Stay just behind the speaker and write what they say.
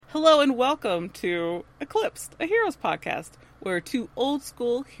Hello and welcome to Eclipsed, a Heroes podcast, where two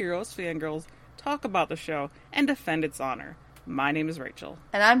old-school Heroes fangirls talk about the show and defend its honor. My name is Rachel.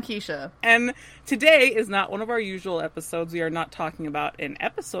 And I'm Keisha. And today is not one of our usual episodes. We are not talking about an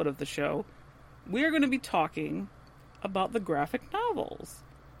episode of the show. We are going to be talking about the graphic novels.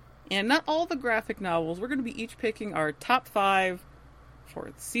 And not all the graphic novels. We're going to be each picking our top 5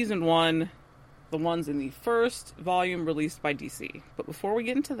 for Season 1, the ones in the first volume released by DC. But before we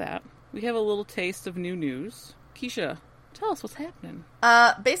get into that, we have a little taste of new news. Keisha, tell us what's happening.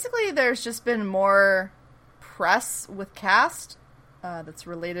 Basically, there's just been more press with cast that's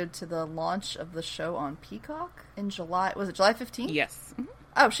related to the launch of the show on Peacock in July. Was it July 15th? Yes. Mm-hmm.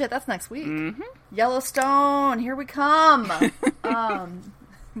 Oh, shit, that's next week. Mm-hmm. Yellowstone, here we come.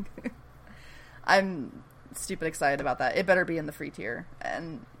 I'm stupid excited about that. It better be in the free tier.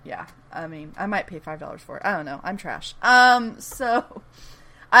 And yeah, I mean, I might pay $5 for it. I don't know. I'm trash. So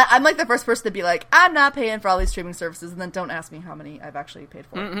I'm like the first person to be like, I'm not paying for all these streaming services, and then don't ask me how many I've actually paid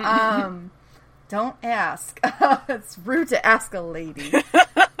for. Mm-hmm. Don't ask. It's rude to ask a lady.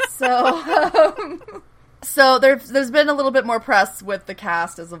 So there's been a little bit more press with the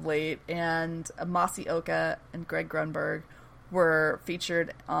cast as of late, and Masi Oka and Greg Grunberg were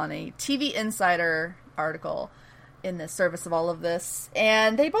featured on a TV Insider article in the service of all of this,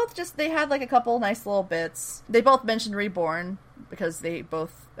 and they had like a couple nice little bits. They both mentioned Reborn because they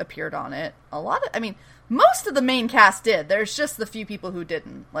both appeared on it. Most of the main cast did. There's just the few people who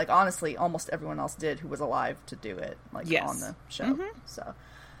didn't. Like, honestly, almost everyone else did who was alive to do it, like, yes. on the show. Mm-hmm. So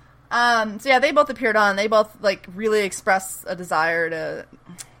yeah, they both appeared on. They both, like, really expressed a desire to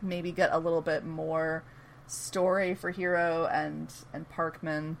maybe get a little bit more story for Hero and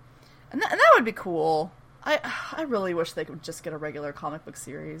Parkman. And that would be cool. I really wish they could just get a regular comic book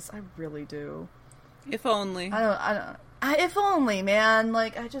series. I really do. If only. If only, man.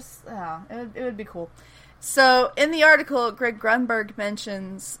 Like, it would be cool. So, in the article, Greg Grunberg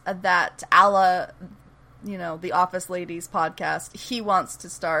mentions that Alla, the Office Ladies podcast, he wants to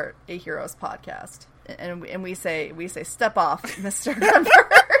start a Heroes podcast. And we say, step off, Mr.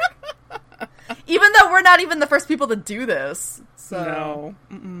 Grunberg. Even though we're not even the first people to do this. So, no.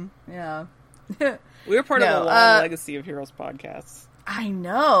 Mm-mm. Yeah. We're part of a long legacy of Heroes podcasts. I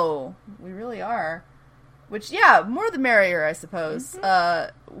know. We really are. Which, yeah, more the merrier, I suppose.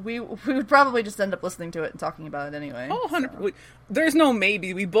 Mm-hmm. We would probably just end up listening to it and talking about it anyway. Oh, 100%. So. There's no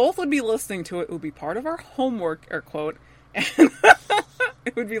maybe. We both would be listening to it. It would be part of our homework, air quote. And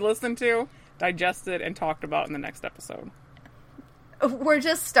it would be listened to, digested, and talked about in the next episode. We're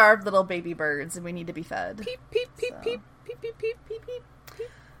just starved little baby birds, and we need to be fed. Peep, peep, peep, peep, peep, peep, peep, peep, peep, peep.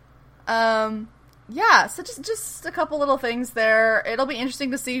 Yeah, so just a couple little things there. It'll be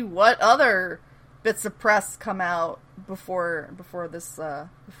interesting to see what other bits of press come out before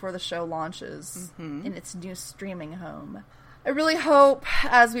the show launches in its new streaming home. I really hope,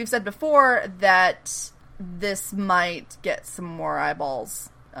 as we've said before, that this might get some more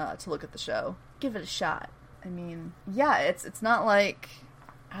eyeballs to look at the show. Give it a shot. I mean, yeah, it's not like,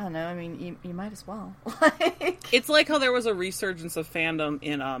 I don't know, I mean, you might as well. It's like how there was a resurgence of fandom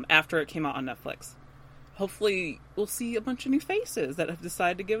in after it came out on Netflix. Hopefully we'll see a bunch of new faces that have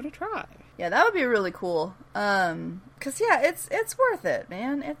decided to give it a try. Yeah, that would be really cool. 'Cause yeah, it's worth it,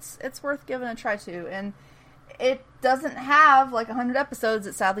 man. It's worth giving a try to. And it doesn't have like 100 episodes.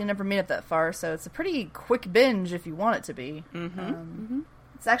 It sadly never made it that far, so it's a pretty quick binge if you want it to be.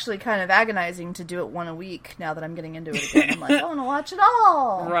 It's actually kind of agonizing to do it one a week now that I'm getting into it again. I'm like, I want to watch it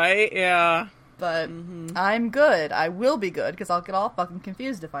all. Right, yeah. But I'm good. I will be good, because I'll get all fucking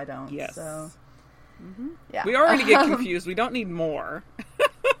confused if I don't. Yes. So, yeah. We already get confused. We don't need more.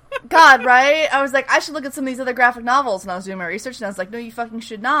 God, right? I was like, I should look at some of these other graphic novels, and I was doing my research, and I was like, no, you fucking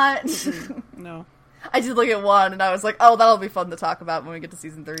should not. No. I did look at one, and I was like, oh, that'll be fun to talk about when we get to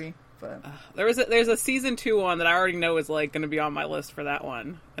season 3. But there's a season 2 one that I already know is like going to be on my list for that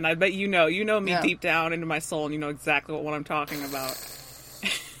one, and I bet you know me deep down into my soul, and you know exactly what one I'm talking about.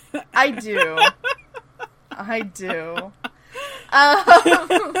 I do.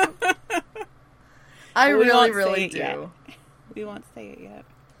 I really do. We won't say it yet.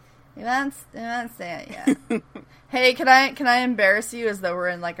 You won't say it yet. Hey, can I embarrass you as though we're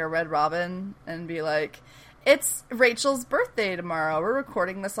in like a Red Robin and be like, it's Rachel's birthday tomorrow. We're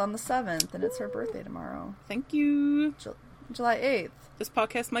recording this on the 7th, and it's her birthday tomorrow. Thank you. July 8th. This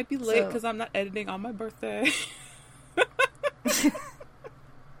podcast might be late because I'm not editing on my birthday.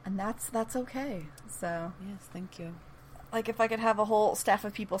 And that's okay. So yes, thank you. Like, if I could have a whole staff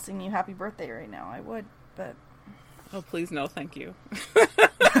of people singing you happy birthday right now, I would, but... Oh, please, no, thank you.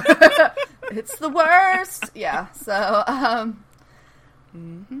 It's the worst! Yeah, so,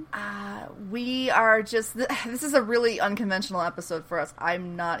 We are just... This is a really unconventional episode for us.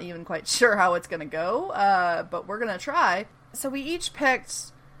 I'm not even quite sure how it's going to go, but we're going to try. So we each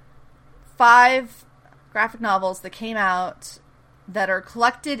picked 5 graphic novels that came out that are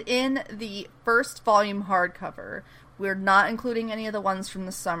collected in the first volume hardcover. We're not including any of the ones from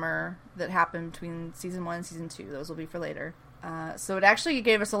the summer that happened between season 1 and season 2. Those will be for later. So it actually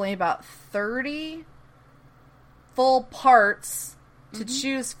gave us only about 30 full parts to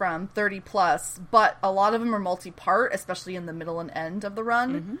choose from, 30 plus, but a lot of them are multi-part, especially in the middle and end of the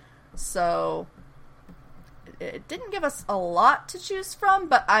run. So it didn't give us a lot to choose from,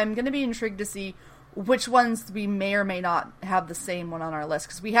 but I'm going to be intrigued to see which ones we may or may not have the same one on our list,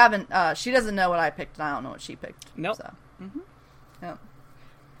 because we haven't, she doesn't know what I picked, and I don't know what she picked. Nope. So, yep.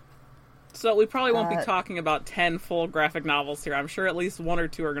 So we probably won't be talking about 10 full graphic novels here. I'm sure at least 1 or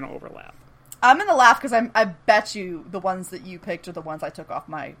 2 are going to overlap. I'm going to laugh because I bet you the ones that you picked are the ones I took off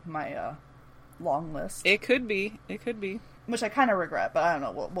my long list. It could be. It could be. Which I kind of regret, but I don't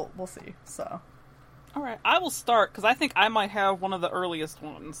know. We'll see. So, all right. I will start because I think I might have one of the earliest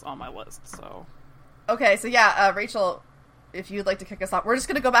ones on my list. So, okay. So yeah, Rachel, if you'd like to kick us off, we're just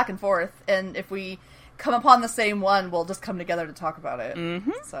going to go back and forth, and if we come upon the same one, we'll just come together to talk about it.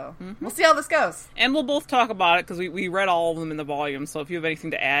 So we'll see how this goes. And we'll both talk about it because we read all of them in the volume. So if you have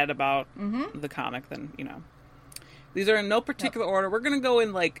anything to add about the comic, then, you know. These are in no particular order. We're going to go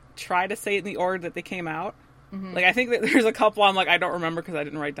in, like, try to say it in the order that they came out. Like, I think that there's a couple I'm like, I don't remember because I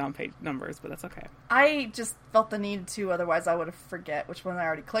didn't write down page numbers, but that's okay. I just felt the need to, otherwise I would have forget which one I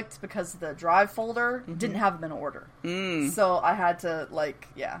already clicked because the drive folder didn't have them in order. So I had to, like,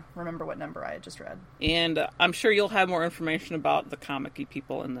 remember what number I had just read. And I'm sure you'll have more information about the comic-y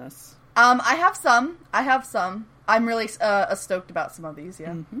people in this. I have some. I'm really stoked about some of these,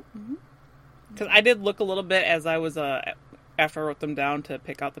 Because I did look a little bit as I was, after I wrote them down to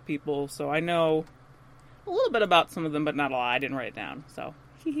pick out the people, so I know a little bit about some of them, but not a lot. I didn't write it down, so.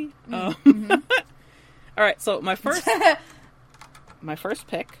 All right, so my first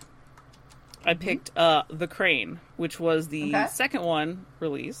pick, I picked The Crane, which was the second one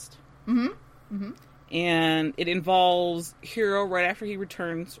released. And it involves Hero right after he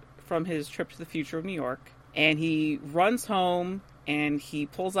returns from his trip to the future of New York, and he runs home, and he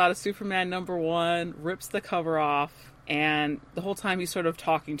pulls out a Superman #1, rips the cover off, and the whole time he's sort of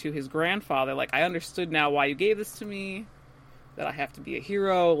talking to his grandfather, like, I understood now why you gave this to me, that I have to be a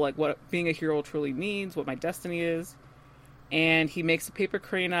hero, like what being a hero truly means, what my destiny is. And he makes a paper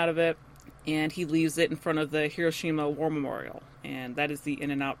crane out of it, and he leaves it in front of the Hiroshima War Memorial. And that is the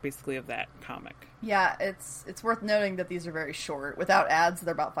in and out, basically, of that comic. Yeah, it's worth noting that these are very short. Without ads,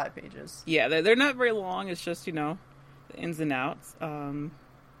 they're about 5 pages. Yeah, they're not very long. It's just, you know, the ins and outs. And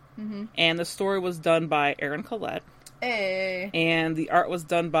the story was done by Aaron Collette. Hey. And the art was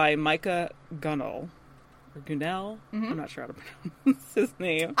done by Micah Gunnell. Or Gunnell? I'm not sure how to pronounce his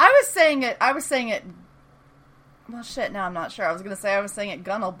name. I was saying it... Well, shit, now I'm not sure. I was saying it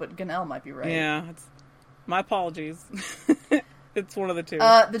Gunnell, but Gunnell might be right. Yeah, my apologies. It's one of the two.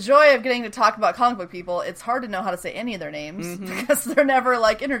 The joy of getting to talk about comic book people, it's hard to know how to say any of their names, because they're never,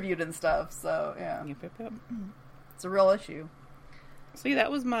 like, interviewed and stuff, so, yeah. Yep. It's a real issue. So yeah,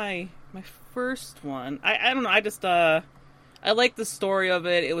 that was my first one. I don't know, I just, I liked the story of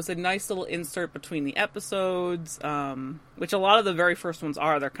it. It was a nice little insert between the episodes, which a lot of the very first ones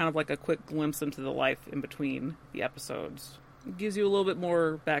are. They're kind of like a quick glimpse into the life in between the episodes. It gives you a little bit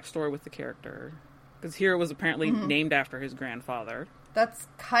more backstory with the character. Because Hero was apparently named after his grandfather. That's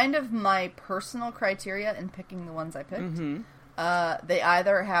kind of my personal criteria in picking the ones I picked. They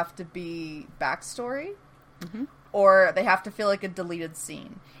either have to be backstory, or they have to feel like a deleted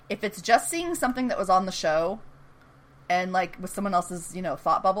scene. If it's just seeing something that was on the show, and, like, with someone else's, you know,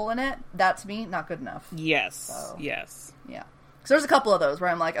 thought bubble in it, that, to me, not good enough. Yes. Yeah. So there's a couple of those where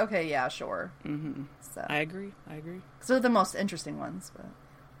I'm like, okay, yeah, sure. So. I agree. Because they're the most interesting ones, but...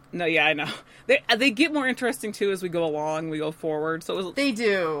 No, yeah, I know. They get more interesting, too, as we go along, we go forward. So they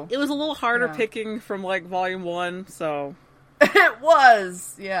do. It was a little harder picking from, like, Volume 1, so... It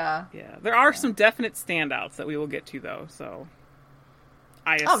was, yeah. Yeah, there are some definite standouts that we will get to, though, so...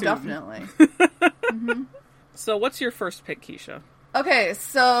 I assume. Oh, definitely. So what's your first pick, Keisha? Okay,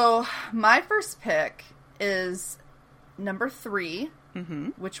 so my first pick is number 3,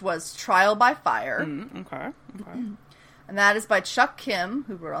 which was Trial by Fire. Okay. And that is by Chuck Kim,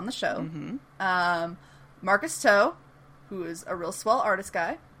 who wrote on the show. Marcus To, who is a real swell artist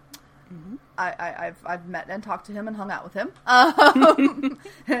guy. I've met and talked to him and hung out with him. And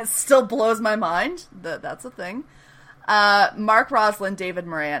it still blows my mind that that's a thing. Mark Roslin, David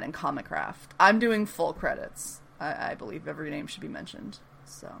Moran, and Comic Craft. I'm doing full credits. I believe every name should be mentioned.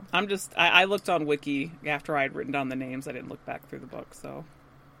 So I looked on Wiki after I had written down the names. I didn't look back through the book, so.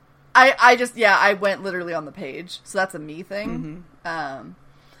 I went literally on the page, so that's a me thing.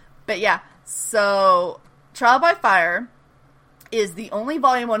 But yeah, so Trial by Fire is the only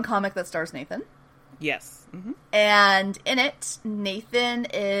Volume 1 comic that stars Nathan. Yes. And in it, Nathan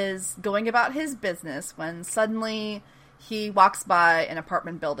is going about his business when suddenly he walks by an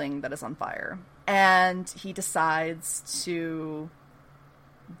apartment building that is on fire. And he decides to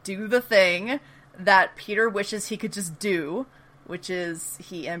do the thing that Peter wishes he could just do, which is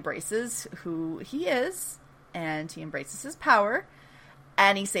he embraces who he is, and he embraces his power,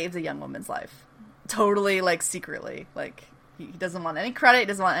 and he saves a young woman's life. Totally, like, secretly. Like, he doesn't want any credit, he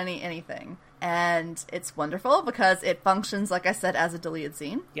doesn't want anything. And it's wonderful because it functions, like I said, as a deleted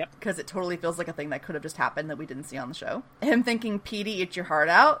scene. Yep. Because it totally feels like a thing that could have just happened that we didn't see on the show. Him thinking, Petey, eat your heart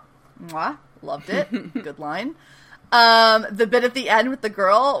out. Mwah. Loved it. Good line. The bit at the end with the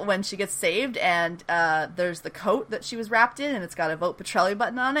girl when she gets saved and there's the coat that she was wrapped in and it's got a Vote Petrelli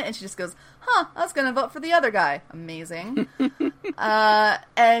button on it and she just goes, I was going to vote for the other guy. Amazing.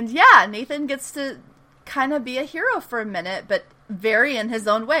 And yeah, Nathan gets to kind of be a hero for a minute, but very in his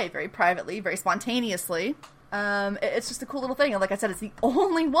own way, very privately, very spontaneously. It's just a cool little thing. And like I said, it's the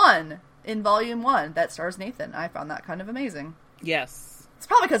only one in Volume 1 that stars Nathan. I found that kind of amazing. Yes. It's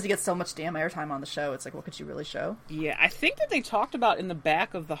probably because he gets so much damn airtime on the show. It's like, what could you really show? Yeah, I think that they talked about in the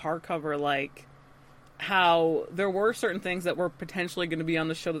back of the hardcover, like, how there were certain things that were potentially going to be on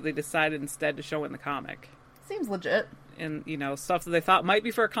the show that they decided instead to show in the comic. Seems legit. And, you know, stuff that they thought might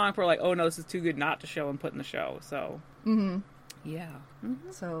be for a comic were like, oh no, this is too good not to show and put in the show, so. Yeah.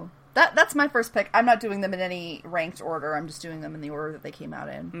 So, that's my first pick. I'm not doing them in any ranked order. I'm just doing them in the order that they came out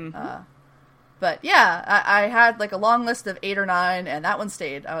in. But yeah, I had like a long list of 8 or 9, and that one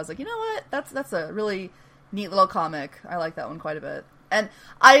stayed. I was like, you know what? That's a really neat little comic. I like that one quite a bit. And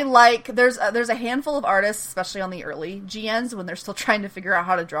I like there's a handful of artists, especially on the early GNs, when they're still trying to figure out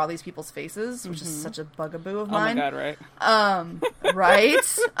how to draw these people's faces, which is such a bugaboo of mine. Oh my god, right? Right.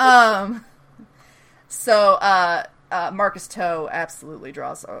 So Marcus Toe absolutely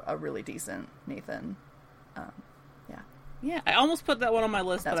draws a really decent Nathan. Yeah, I almost put that one on my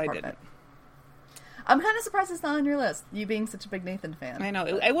list, That's but I didn't. I'm kind of surprised it's not on your list, you being such a big Nathan fan. I know.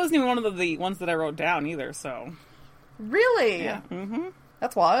 It wasn't even one of the ones that I wrote down either, so. Really? Yeah.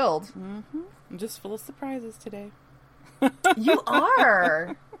 That's wild. I'm just full of surprises today. You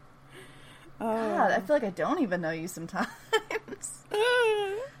are. God, I feel like I don't even know you sometimes.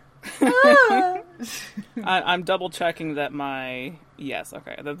 I'm double checking that my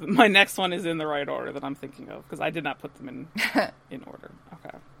next one is in the right order that I'm thinking of, because I did not put them in order.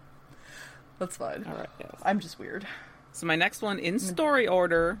 Okay. That's fine. All right, yes. I'm just weird. So my next one in story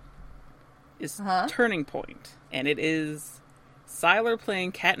order is Turning Point, and it is Sylar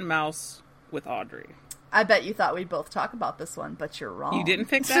playing cat and mouse with Audrey. I bet you thought we'd both talk about this one, but you're wrong. You didn't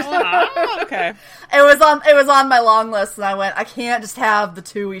pick that one? Oh, okay. It was on my long list, and I went, I can't just have the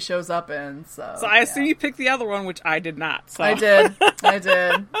 2 he shows up in, so I assume you picked the other one, which I did not. So. I did.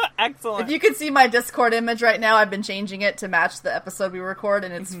 Excellent. If you could see my Discord image right now, I've been changing it to match the episode we record,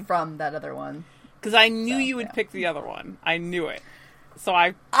 and it's from that other one. Because I knew you would pick the other one. I knew it. So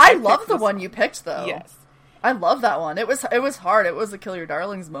I love the one you picked, though. Yes. I love that one. It was hard. It was a kill your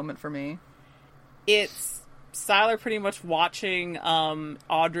darlings moment for me. It's Sylar pretty much watching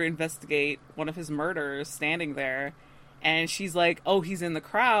Audrey investigate one of his murders, standing there, and she's like, oh, he's in the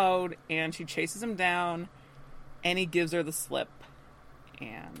crowd, and she chases him down, and he gives her the slip,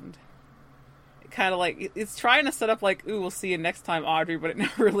 and kind of like, it's trying to set up like, ooh, we'll see you next time, Audrey, but it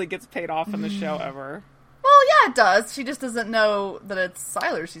never really gets paid off in the show ever. Well, yeah, it does. She just doesn't know that it's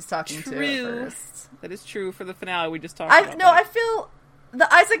Sylar she's talking to at first. That is true for the finale we just talked about. No, I feel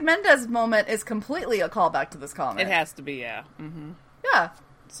the Isaac Mendez moment is completely a callback to this comic. It has to be, yeah. Yeah.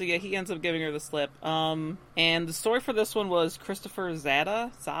 So yeah, he ends up giving her the slip. And the story for this one was Christopher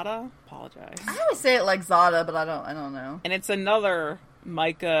Zada? Apologize. I always say it like Zada, but I don't know. And it's another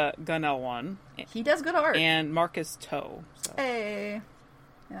Micah Gunnell one. He does good art. And Marcus Toe. So. Hey.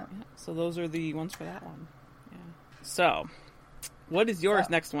 Yeah. So those are the ones for that one. Yeah. So, what is yours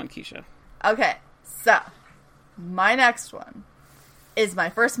next one, Keisha? Okay, so my next one is my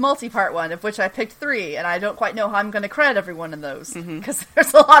first multi-part one, of which I picked 3, and I don't quite know how I'm going to credit everyone in those, because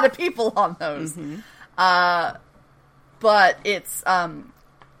there's a lot of people on those. But it's,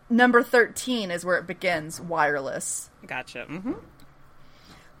 number 13 is where it begins, Wireless. Gotcha.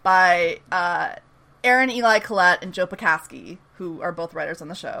 By Aaron Eli Collette and Joe Pakaski, who are both writers on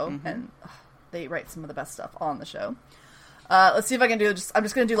the show, and they write some of the best stuff on the show. Let's see if I can do I'm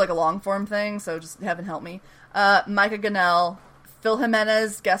just going to do like a long form thing, so just heaven help me. Micah Gunnell, Phil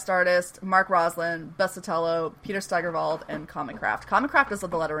Jimenez, guest artist, Mark Roslin, Besatello, Peter Steigerwald, and Comic Craft. Comic Craft does the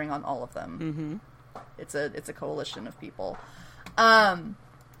lettering on all of them. Mm-hmm. It's a coalition of people.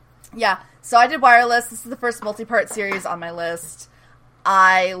 Yeah, so I did Wireless. This is the first multi-part series on my list.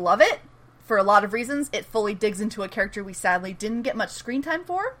 I love it for a lot of reasons. It fully digs into a character we sadly didn't get much screen time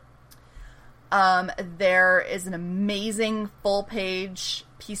for. There is an amazing full-page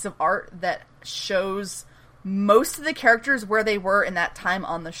piece of art that shows most of the characters where they were in that time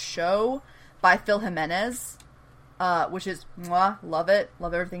on the show by Phil Jimenez, which is, mwah, love it.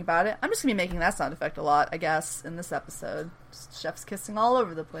 Love everything about it. I'm just going to be making that sound effect a lot, I guess, in this episode. Just chef's kissing all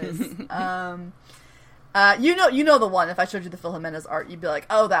over the place. You know the one. If I showed you the Phil Jimenez art, you'd be like,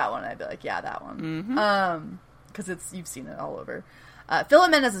 oh, that one. I'd be like, yeah, that one. Mm-hmm. Because you've seen it all over. Phil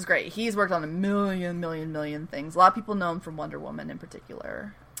Jimenez is great. He's worked on a million things. A lot of people know him from Wonder Woman in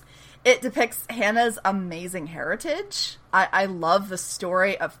particular. It depicts Hannah's amazing heritage. I love the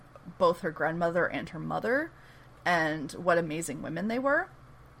story of both her grandmother and her mother and what amazing women they were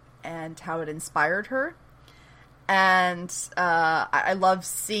and how it inspired her. And I love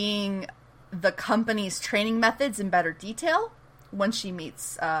seeing the company's training methods in better detail when she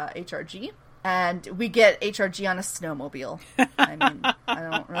meets HRG. And we get HRG on a snowmobile. I mean, I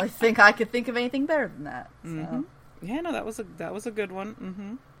don't really think I could think of anything better than that. So. Mm-hmm. Yeah, no, that was a good one.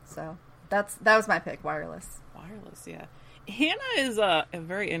 Mm-hmm. So that was my pick, Wireless. Wireless, yeah. Hannah is a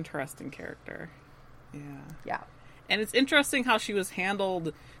very interesting character. Yeah. And it's interesting how she was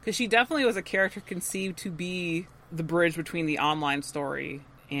handled, because she definitely was a character conceived to be the bridge between the online story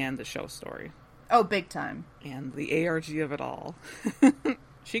and the show story. Oh, big time. And the ARG of it all.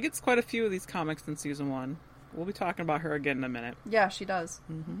 She gets quite a few of these comics in season 1. We'll be talking about her again in a minute. Yeah, she does.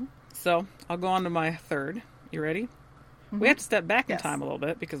 Mm-hmm. So, I'll go on to my third. You ready? Mm-hmm. We have to step back in time a little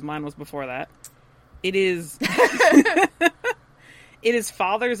bit, because mine was before that. It is... it is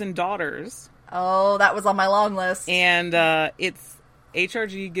Fathers and Daughters. Oh, that was on my long list. And it's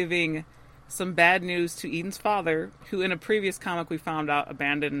HRG giving some bad news to Eden's father, who in a previous comic we found out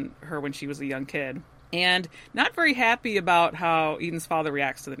abandoned her when she was a young kid. And not very happy about how Eden's father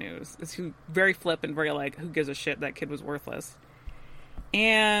reacts to the news. It's very flippant, very like, who gives a shit, that kid was worthless.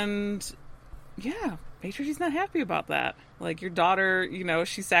 And, yeah, HRG's not happy about that. Like, your daughter,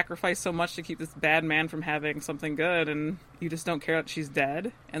 she sacrificed so much to keep this bad man from having something good, and you just don't care that she's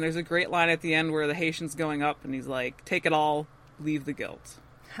dead. And there's a great line at the end where the Haitian's going up, and he's like, take it all, leave the guilt.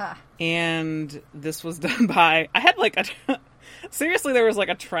 Huh. And this was done by... I had, like, seriously, there was, like,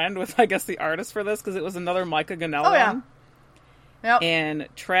 a trend with, I guess, the artist for this, because it was another Micah Gunnell one. Yeah. Yep. And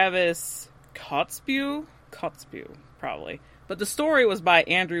Travis Kotzebue, probably. But the story was by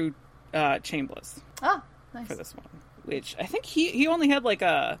Andrew Chambliss. Oh, nice. For this one. Which, I think he only had, like,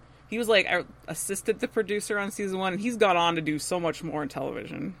 he was, like, assistant to producer on season 1, and he's gone on to do so much more in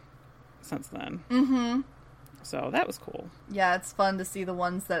television since then. Mm-hmm. So, that was cool. Yeah, it's fun to see the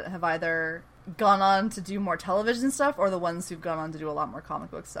ones that have either gone on to do more television stuff, or the ones who've gone on to do a lot more comic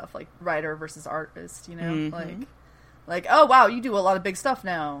book stuff, like writer versus artist, Mm-hmm. Like, oh wow, you do a lot of big stuff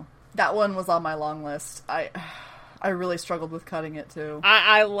now. That one was on my long list. I really struggled with cutting it too.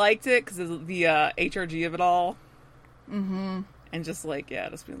 I liked it because of the HRG of it all. Mm-hmm. And just like,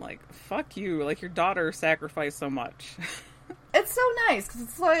 just being like, fuck you, like, your daughter sacrificed so much. It's so nice, because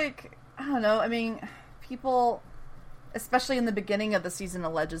it's like, I don't know, I mean, people, especially in the beginning of the season,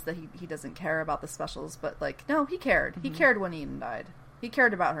 alleges that he doesn't care about the specials, but, like, no, he cared. Mm-hmm. He cared when Eden died. He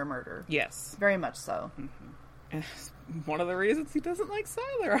cared about her murder. Yes. Very much so. Mm-hmm. And one of the reasons he doesn't like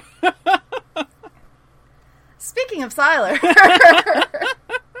Sylar. Speaking of Sylar,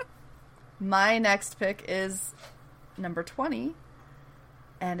 my next pick is number 20,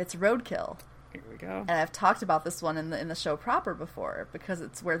 and it's Roadkill. Here we go. And I've talked about this one in the show proper before, because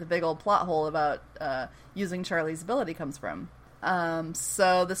it's where the big old plot hole about using Charlie's ability comes from.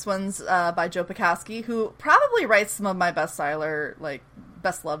 So this one's by Joe Pikowski, who probably writes some of my best loved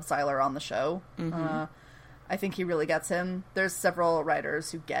Sylar on the show. Mm-hmm. I think he really gets him. There's several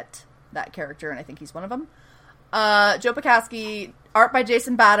writers who get that character, and I think he's one of them. Joe Pikowski, art by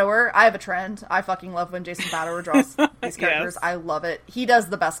Jason Badower. I have a trend. I fucking love when Jason Badower draws these characters. Yes. I love it. He does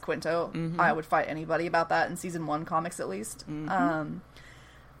the best Quinto. Mm-hmm. I would fight anybody about that in season 1 comics, at least. Mm-hmm.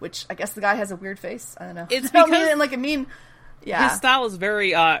 Which I guess the guy has a weird face. I don't know. It's because yeah. His style is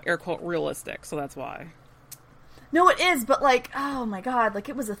very air quote realistic, so that's why. No, it is, but like, oh my god, like,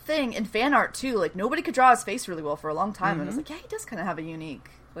 it was a thing in fan art too. Like, nobody could draw his face really well for a long time, and I was like, yeah, he does kind of have a unique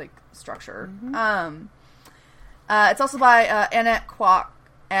like structure. Mm-hmm. It's also by Annette Kwok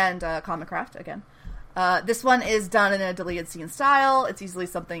and Comic Craft again. This one is done in a deleted scene style. It's easily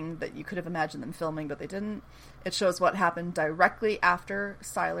something that you could have imagined them filming, but they didn't. It shows what happened directly after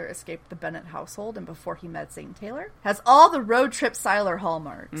Sylar escaped the Bennett household and before he met St. Taylor. Has all the road trip Sylar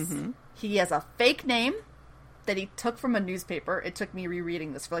hallmarks. Mm-hmm. He has a fake name that he took from a newspaper. It took me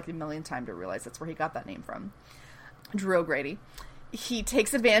rereading this for like a millionth time to realize that's where he got that name from. Drew O'Grady. He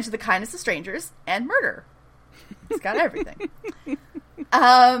takes advantage of the kindness of strangers and murder. He's got everything.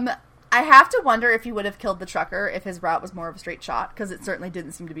 I have to wonder if he would have killed the trucker if his route was more of a straight shot, because it certainly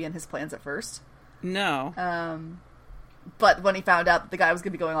didn't seem to be in his plans at first. No. But when he found out that the guy was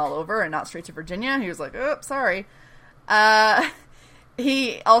going to be going all over and not straight to Virginia, he was like, oh, sorry.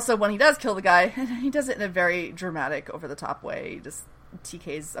 He also, when he does kill the guy, he does it in a very dramatic, over-the-top way. He just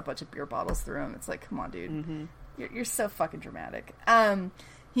TKs a bunch of beer bottles through him. It's like, come on, dude. Mm-hmm. You're so fucking dramatic.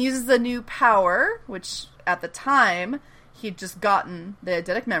 He uses the new power, which at the time he'd just gotten the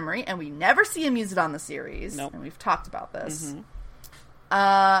eidetic memory, and we never see him use it on the series. Nope. And we've talked about this.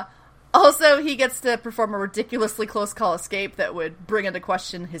 Mm-hmm. Also, he gets to perform a ridiculously close call escape that would bring into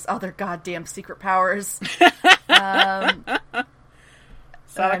question his other goddamn secret powers.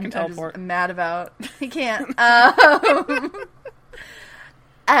 Sonic can teleport. I'm mad about. He can't.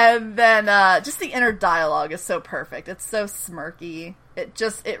 And then just the inner dialogue is so perfect. It's so smirky.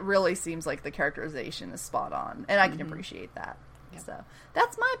 It really seems like the characterization is spot on, and I can appreciate that. Yep. So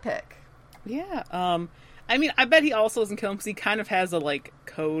that's my pick. Yeah. I mean, I bet he also doesn't kill him because he kind of has a like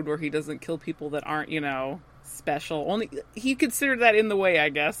code where he doesn't kill people that aren't, special. Only he considered that in the way, I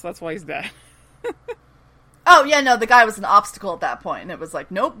guess. That's why he's dead. Oh, yeah, no, the guy was an obstacle at that point, and it was like,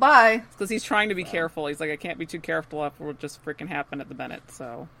 nope, bye. Because he's trying to be careful. He's like, I can't be too careful if it will just freaking happen at the Bennett,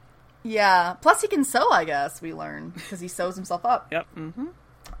 so. Yeah, plus he can sew, I guess, we learn, because he sews himself up. Yep, mm-hmm.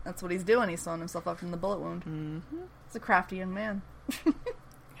 That's what he's doing, he's sewing himself up from the bullet wound. Mm-hmm. He's a crafty young man.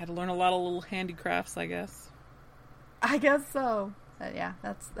 Had to learn a lot of little handicrafts, I guess. I guess so. Yeah,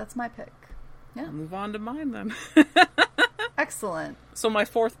 that's my pick. Yeah. I'll move on to mine, then. Excellent. So my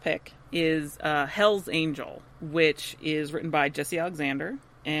fourth pick is Hell's Angel, which is written by Jesse Alexander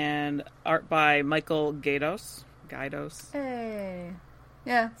and art by Michael Gaydos. Hey.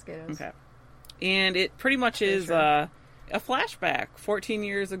 Yeah, it's Gaydos. Okay. And it pretty much is a flashback 14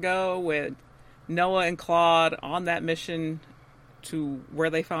 years ago with Noah and Claude on that mission to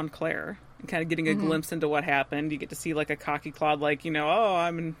where they found Claire and kind of getting a glimpse into what happened. You get to see like a cocky Claude like, oh,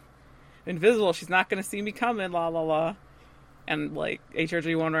 I'm invisible. She's not going to see me coming, la la la. And, like,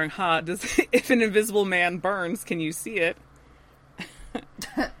 HRG wondering, if an invisible man burns, can you see it?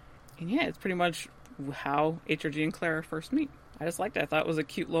 And yeah, it's pretty much how HRG and Claire first meet. I just liked it. I thought it was a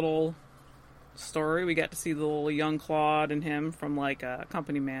cute little story. We got to see the little young Claude and him from, like, a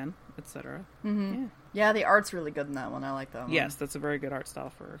company man, etc. Mm-hmm. Yeah, the art's really good in that one. I like that one. Yes, that's a very good art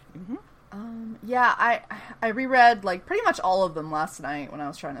style for... Mm-hmm. Yeah, I reread, like, pretty much all of them last night when I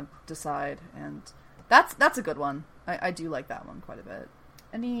was trying to decide, and that's a good one. I do like that one quite a bit.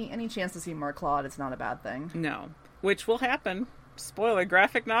 Any chance to see more Claude, it's not a bad thing. No. Which will happen. Spoiler,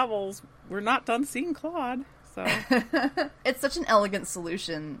 graphic novels, we're not done seeing Claude, so... It's such an elegant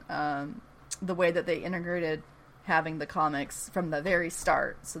solution, the way that they integrated having the comics from the very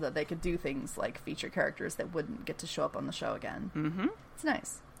start so that they could do things like feature characters that wouldn't get to show up on the show again. Mm-hmm. It's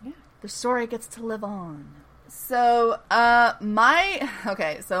nice. Yeah. The story gets to live on. So, my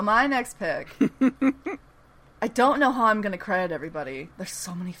next pick... I don't know how I'm going to credit everybody. There's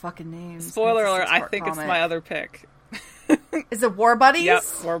so many fucking names. Spoiler alert, I think it's my other pick. Is it War Buddies? Yep,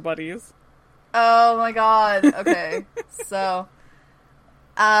 War Buddies. Oh my god. Okay. So,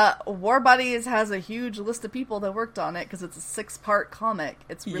 War Buddies has a huge list of people that worked on it because it's a 6-part comic.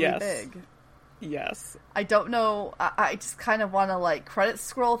 It's really big. Yes. I don't know. I just kind of want to, like, credit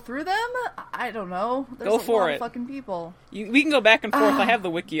scroll through them. I don't know. There's go for a lot it. Of fucking people. We can go back and forth. I have the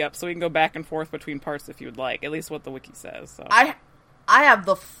wiki up, so we can go back and forth between parts if you would like. At least what the wiki says. So I have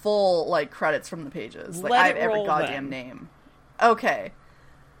the full, like, credits from the pages. Like, I have every goddamn name. Okay.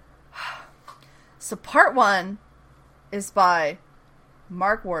 So part 1 is by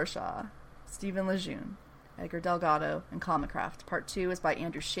Mark Warshaw, Stephen Lejeune, Edgar Delgado, and Comicraft. Part 2 is by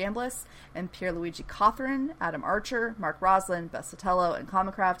Andrew Chambliss and Pierluigi Cawthron, Adam Archer, Mark Roslin, Beth Sotelo, and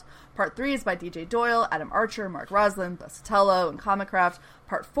Comicraft. Part 3 is by DJ Doyle, Adam Archer, Mark Roslin, Beth Sotelo, and Comicraft.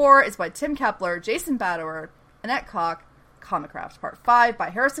 Part 4 is by Tim Kepler, Jason Badower, Annette Koch, Comicraft. Part 5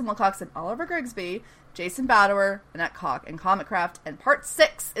 by Harrison Wilcox and Oliver Grigsby, Jason Badower, Annette Koch, and Comicraft. And Part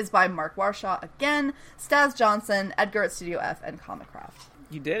 6 is by Mark Warshaw again, Staz Johnson, Edgar at Studio F, and Comicraft.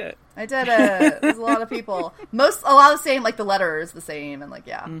 You did it. I did it. There's a lot of people. A lot of the same, like the letter is the same, and like,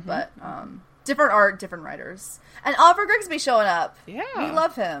 yeah. Mm-hmm. But different art, different writers. And Oliver Grigsby showing up. Yeah. We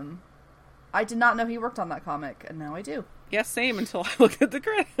love him. I did not know he worked on that comic, and now I do. Yeah, same until I look at the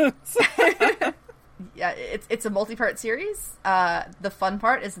credits. Yeah, it's a multi-part series. The fun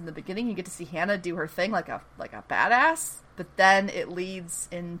part is in the beginning you get to see Hannah do her thing like a badass, but then it leads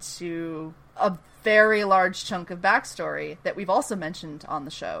into a very large chunk of backstory that we've also mentioned on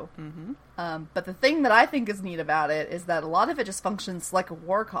the show. Mm-hmm. But the thing that I think is neat about it is that a lot of it just functions like a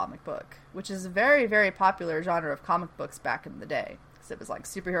war comic book, which is a very, very popular genre of comic books back in the day. Because it was like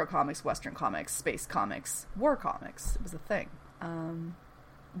superhero comics, Western comics, space comics, war comics. It was a thing.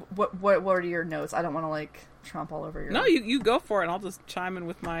 What are your notes? I don't want to like trump all over your... No, you go for it, and I'll just chime in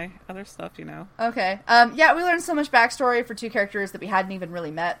with my other stuff, you know. Okay. Yeah, we learned so much backstory for two characters that we hadn't even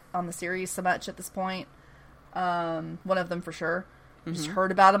really met on the series so much at this point. One of them for sure. Mm-hmm. Just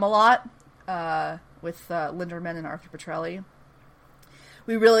heard about him a lot with Linderman and Arthur Petrelli.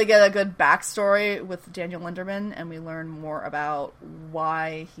 We really get a good backstory with Daniel Linderman, and we learn more about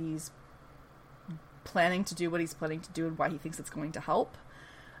why he's planning to do what he's planning to do and why he thinks it's going to help.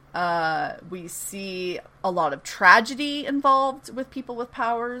 We see a lot of tragedy involved with people with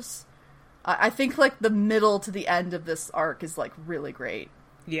powers. I think like the middle to the end of this arc is like really great.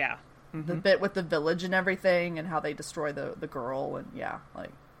 Yeah. Mm-hmm. The bit with the village and everything and how they destroy the girl, and yeah,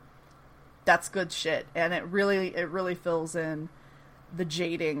 like that's good shit. And it really fills in the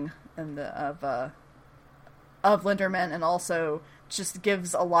jading and of Linderman, and also just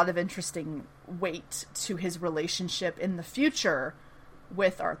gives a lot of interesting weight to his relationship in the future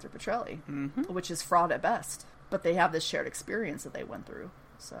with Arthur Petrelli, mm-hmm. which is fraught at best. But they have this shared experience that they went through.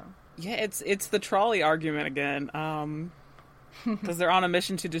 So yeah, it's the trolley argument again, because they're on a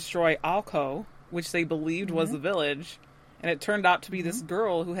mission to destroy Alco, which they believed mm-hmm. was the village, and it turned out to be mm-hmm. this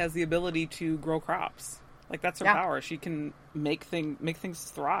girl who has the ability to grow crops. Like, that's her power. She can make things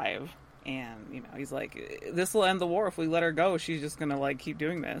thrive. And, you know, he's like, this will end the war if we let her go. She's just going to, like, keep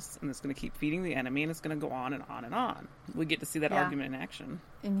doing this. And it's going to keep feeding the enemy. And it's going to go on and on and on. We get to see that argument in action.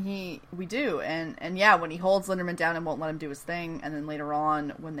 And we do. And yeah, when he holds Linderman down and won't let him do his thing. And then later on,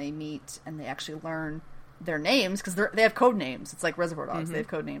 when they meet and they actually learn their names, because they have code names. It's like Reservoir Dogs. Mm-hmm. They have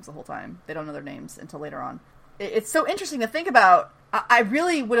code names the whole time. They don't know their names until later on. It's so interesting to think about. I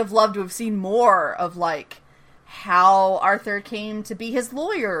really would have loved to have seen more of, like, how Arthur came to be his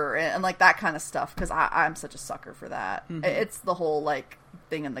lawyer and like that kind of stuff, because I'm such a sucker for that. Mm-hmm. It's the whole like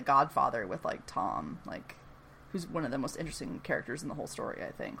thing in The Godfather with like Tom, like, who's one of the most interesting characters in the whole story,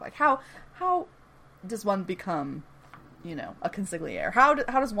 I think. Like how does one become, you know, a consigliere? How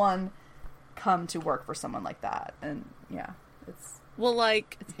does one come to work for someone like that? And yeah, it's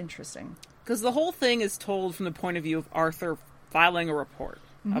interesting because the whole thing is told from the point of view of Arthur filing a report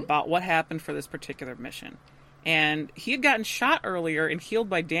mm-hmm. about what happened for this particular mission. And he had gotten shot earlier and healed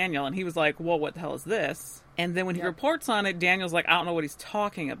by Daniel, and he was like, whoa, what the hell is this? And then when he reports on it, Daniel's like, I don't know what he's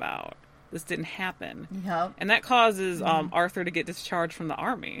talking about. This didn't happen. Yep. And that causes Arthur to get discharged from the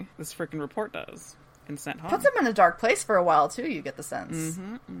army. This freaking report does. And sent home. Puts him in a dark place for a while, too, you get the sense.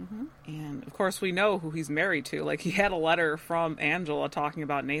 Mm-hmm, mm-hmm. And, of course, we know who he's married to. Like, he had a letter from Angela talking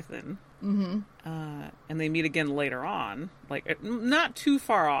about Nathan. Mm-hmm. And they meet again later on. Like, not too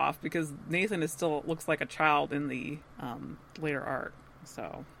far off, because Nathan still looks like a child in the later arc.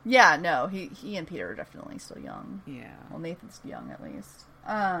 So yeah, no, he and Peter are definitely still young. Yeah. Well, Nathan's young, at least.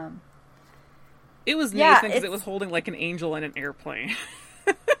 It was Nathan because it was holding, like, an angel in an airplane.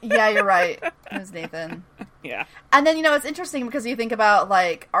 Yeah, you're right. It was Nathan. Yeah. And then, you know, it's interesting because you think about,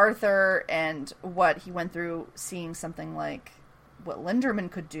 like, Arthur and what he went through, seeing something like what Linderman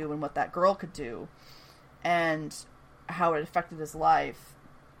could do and what that girl could do, and how it affected his life.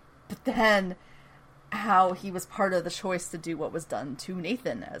 But then how he was part of the choice to do what was done to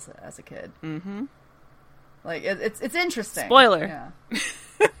Nathan as a kid. Mm-hmm. Like, it's interesting. Spoiler. Yeah.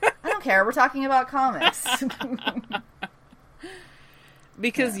 I don't care. We're talking about comics.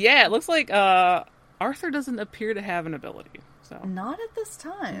 Because, it looks like Arthur doesn't appear to have an ability. So not at this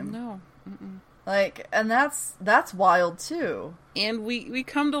time. No. Mm-mm. Like, and that's wild, too. And we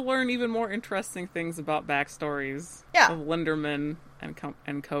come to learn even more interesting things about backstories of Linderman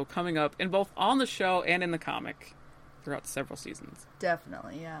and co coming up in both on the show and in the comic throughout several seasons.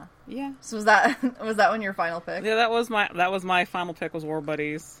 Definitely, yeah. Yeah. So was that one your final pick? Yeah, that was my final pick, was War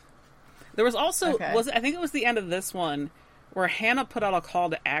Buddies. There was also I think it was the end of this one where Hannah put out a call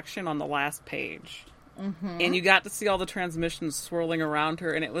to action on the last page. Mm-hmm. And you got to see all the transmissions swirling around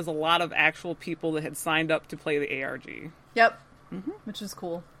her, and it was a lot of actual people that had signed up to play the ARG. Yep. Mm-hmm. Which was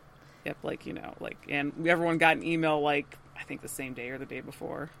cool. Yep, like, you know, like, and everyone got an email, like, I think the same day or the day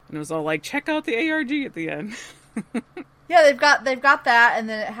before. And it was all like, check out the ARG at the end. Yeah, they've got that, and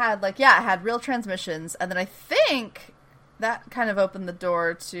then it had, like, it had real transmissions, and then I think that kind of opened the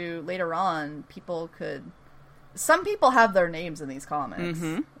door to later on some people have their names in these comics,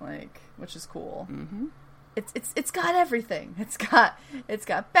 which is cool. Mm-hmm. It's got everything. It's got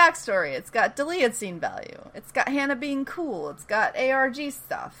backstory. It's got deleted scene value. It's got Hannah being cool. It's got ARG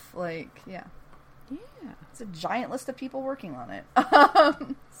stuff. Yeah. It's a giant list of people working on it.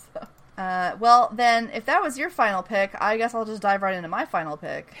 Well, then, if that was your final pick, I guess I'll just dive right into my final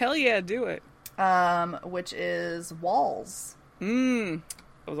pick. Hell yeah, do it. Which is Walls. It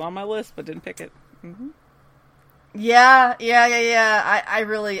was on my list, but didn't pick it. Mm-hmm. Yeah.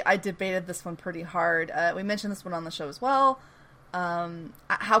 I debated this one pretty hard. We mentioned this one on the show as well.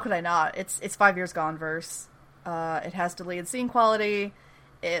 How could I not? It's 5 Years Gone verse. It has deleted scene quality.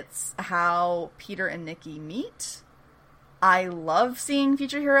 It's how Peter and Nikki meet. I love seeing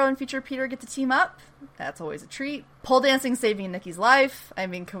Future Hero and Future Peter get to team up. That's always a treat. Pole dancing saving Nikki's life. I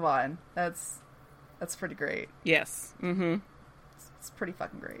mean, come on. That's pretty great. Yes. Mm-hmm. It's pretty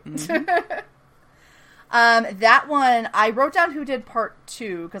fucking great. Mm-hmm. That one, I wrote down who did part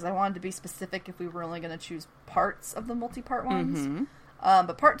 2, because I wanted to be specific if we were only going to choose parts of the multi-part ones. Mm-hmm.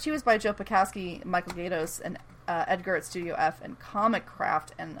 But part 2 is by Joe Pikowski, Michael Gaydos, and Edgar at Studio F and Comic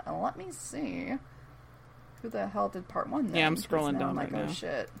Craft. And let me see. Who the hell did part 1 then? Yeah, I'm scrolling down right now. Oh,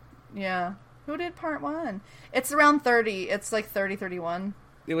 shit. Yeah. Who did part 1? It's around 30. It's like 30, 31.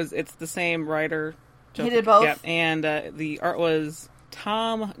 It's the same writer. He did both? Yeah, and the art was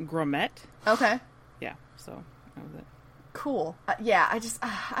Tom Grummett. Okay. Yeah, so that was it. Cool. Yeah,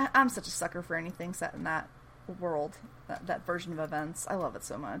 I'm such a sucker for anything set in that world, that version of events. I love it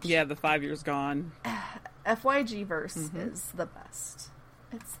so much. Yeah, the 5 Years Gone. FYG verse is the best.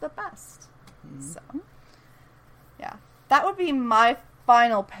 It's the best. So, yeah. That would be my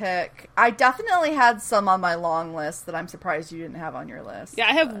final pick. I definitely had some on my long list that I'm surprised you didn't have on your list. Yeah,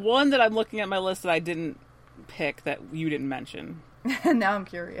 I have one that I'm looking at my list that I didn't pick that you didn't mention. Now I'm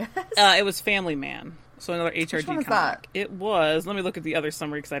curious. It was Family Man. So another HRG Which one was comic. that? It was. Let me look at the other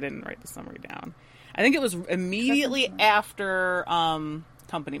summary because I didn't write the summary down. I think it was immediately after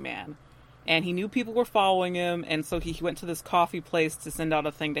Company Man. And he knew people were following him, and so he went to this coffee place to send out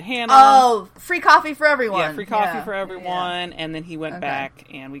a thing to Hannah. Oh, free coffee for everyone. Yeah, free coffee for everyone. And then he went back,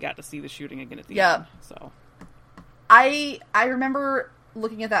 and we got to see the shooting again at the end. So I remember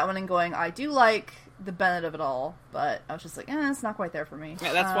looking at that one and going, I do like the Bennett of it all, but I was just like, it's not quite there for me.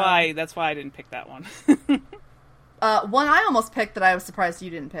 Yeah, that's why I didn't pick that one. One I almost picked that I was surprised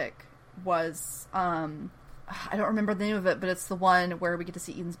you didn't pick was, I don't remember the name of it, but it's the one where we get to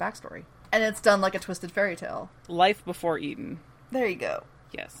see Eden's backstory. And it's done like a twisted fairy tale. Life Before Eden. There you go.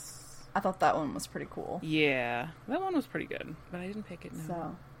 Yes. I thought that one was pretty cool. Yeah, that one was pretty good, but I didn't pick it. No.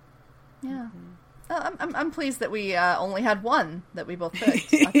 So, yeah. I'm pleased that we only had one that we both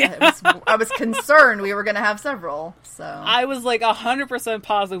picked. Yeah. I was concerned we were going to have several. So I was like 100%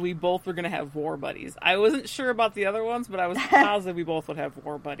 positive we both were going to have War Buddies. I wasn't sure about the other ones, but I was positive we both would have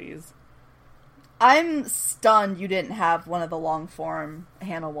War Buddies. I'm stunned you didn't have one of the long form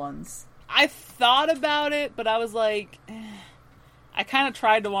Hannah ones. I thought about it, but I was like, I kind of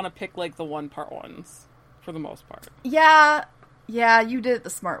tried to want to pick like the 1-part ones for the most part. Yeah, you did it the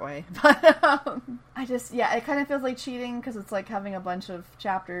smart way. But it kind of feels like cheating because it's like having a bunch of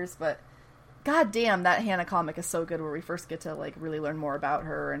chapters. But god damn, that Hannah comic is so good where we first get to like really learn more about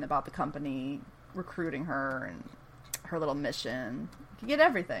her and about the company recruiting her and her little mission. You get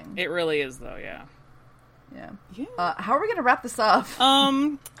everything. It really is, though. Yeah. How are we going to wrap this up?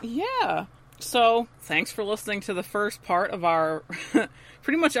 Yeah. So, thanks for listening to the first part of our,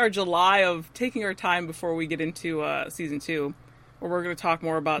 pretty much our July of taking our time before we get into season 2, where we're going to talk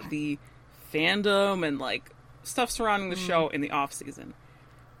more about the fandom and like stuff surrounding the show in the off season.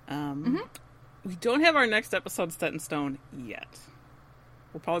 We don't have our next episode set in stone yet.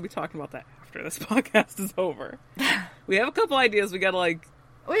 We'll probably be talking about that after this podcast is over. We have a couple ideas. We got to like.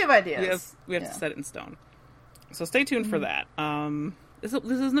 We have ideas. We have to set it in stone. So stay tuned for that. This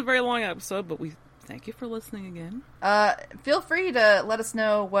isn't a very long episode, but we thank you for listening again. Feel free to let us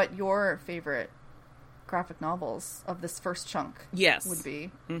know what your favorite graphic novels of this first chunk would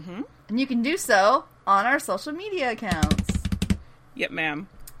be. Mm-hmm. And you can do so on our social media accounts. Yep, ma'am.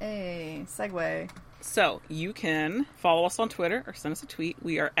 Hey, segue. So you can follow us on Twitter or send us a tweet.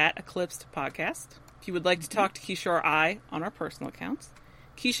 We are at Eclipsed Podcast. If you would like to talk to Keisha or I on our personal accounts,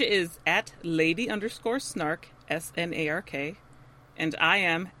 Keisha is at lady_snark, SNARK, and I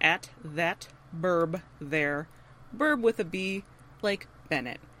am at that burb there. Burb with a B, like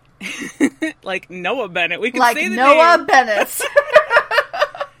Bennett. Like Noah Bennett. We can like say the Noah name. Bennett.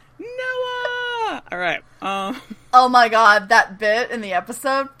 Noah! Alright. Oh my god, that bit in the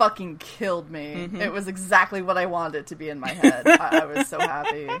episode fucking killed me. Mm-hmm. It was exactly what I wanted it to be in my head. I was so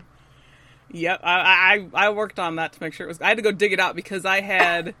happy. Yep, I worked on that to make sure it was... I had to go dig it out because I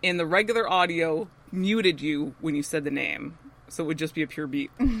had, in the regular audio, muted you when you said the name. So it would just be a pure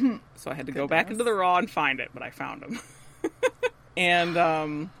beep. So I had to go back into the raw and find it, but I found them.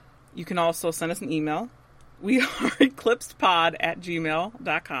 And you can also send us an email. We are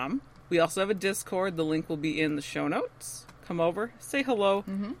eclipsedpod@gmail.com. We also have a Discord. The link will be in the show notes. Come over, say hello,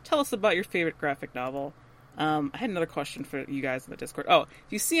 tell us about your favorite graphic novel. I had another question for you guys in the Discord. Oh, if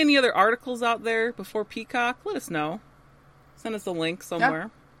you see any other articles out there before Peacock, let us know. Send us a link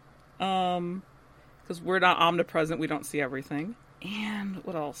somewhere. Because we're not omnipresent, we don't see everything. And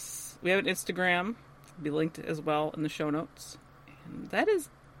what else? We have an Instagram. It'll be linked as well in the show notes. And that is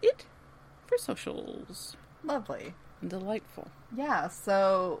it for socials. Lovely. Delightful. Yeah,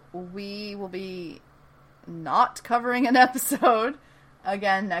 so we will be not covering an episode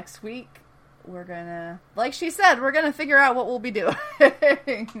again next week. We're gonna, like she said, we're gonna figure out what we'll be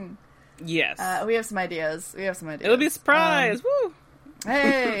doing. Yes. We have some ideas. It'll be a surprise. Woo!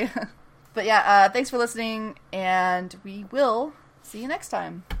 Hey! But yeah, thanks for listening, and we will see you next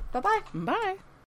time. Bye-bye. Bye.